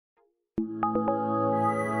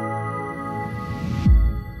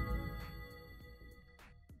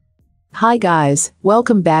Hi guys,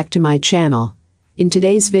 welcome back to my channel. In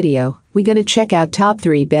today's video, we're gonna check out top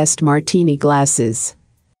 3 best martini glasses.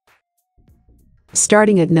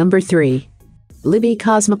 Starting at number 3. Libbey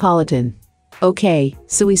Cosmopolitan. Okay,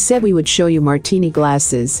 so we said we would show you martini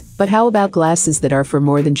glasses, but how about glasses that are for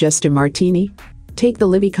more than just a martini? Take the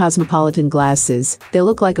Libbey Cosmopolitan glasses. They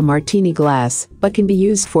look like a martini glass, but can be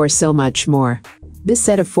used for so much more. This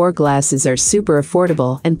set of 4 glasses are super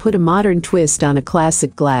affordable and put a modern twist on a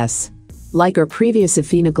classic glass. Like our previous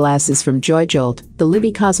Afina glasses from Joyjolt, the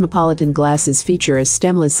Libbey Cosmopolitan glasses feature a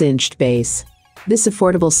stemless inched base. This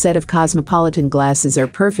affordable set of Cosmopolitan glasses are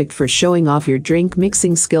perfect for showing off your drink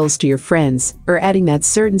mixing skills to your friends, or adding that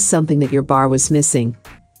certain something that your bar was missing.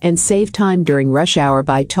 And save time during rush hour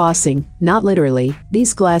by tossing, not literally,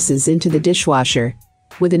 these glasses into the dishwasher.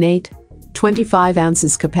 With an 8.25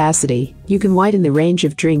 ounces capacity, you can widen the range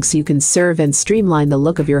of drinks you can serve and streamline the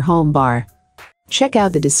look of your home bar. Check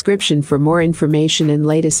out the description for more information and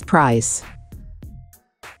latest price.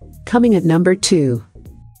 Coming at number 2.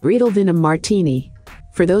 Riedel VINUM Martini.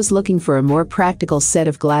 For those looking for a more practical set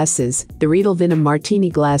of glasses, the Riedel VINUM Martini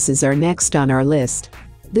glasses are next on our list.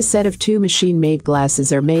 This set of 2 machine-made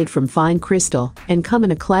glasses are made from fine crystal and come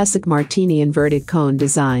in a classic martini inverted cone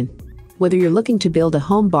design. Whether you're looking to build a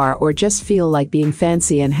home bar or just feel like being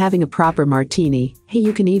fancy and having a proper martini, hey,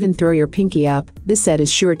 you can even throw your pinky up, this set is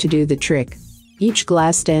sure to do the trick. Each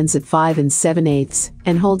glass stands at 5 7/8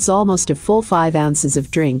 and holds almost a full 5 ounces of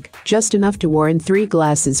drink, just enough to warrant 3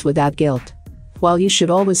 glasses without guilt. While you should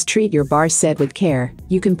always treat your bar set with care,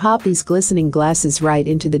 you can pop these glistening glasses right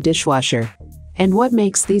into the dishwasher. And what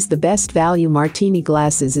makes these the best value martini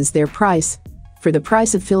glasses is their price. For the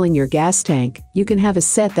price of filling your gas tank, you can have a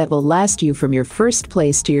set that will last you from your first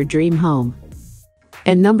place to your dream home.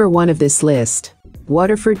 And number 1 of this list.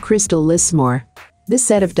 Waterford Crystal Lismore. This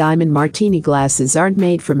set of diamond martini glasses aren't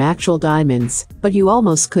made from actual diamonds, but you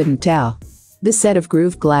almost couldn't tell. This set of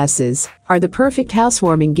grooved glasses are the perfect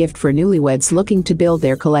housewarming gift for newlyweds looking to build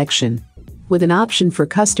their collection. With an option for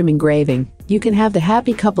custom engraving, you can have the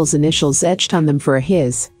happy couple's initials etched on them for a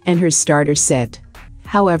his and her starter set.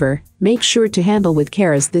 However, make sure to handle with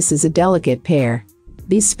care as this is a delicate pair.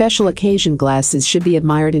 These special occasion glasses should be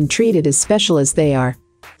admired and treated as special as they are.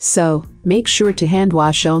 So, make sure to hand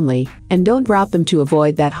wash only, and don't drop them to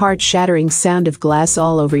avoid that heart-shattering sound of glass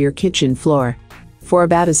all over your kitchen floor. For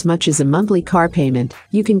about as much as a monthly car payment,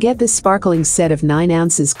 you can get this sparkling set of 9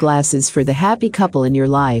 ounces glasses for the happy couple in your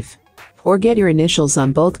life. Or get your initials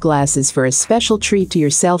on both glasses for a special treat to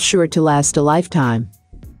yourself sure to last a lifetime.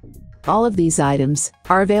 All of these items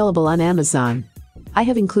are available on Amazon. I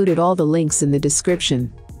have included all the links in the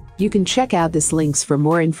description. You can check out these links for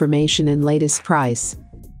more information and latest price.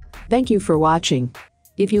 Thank you for watching.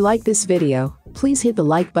 If you like this video, please hit the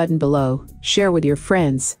like button below, share with your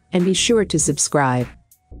friends, and be sure to subscribe.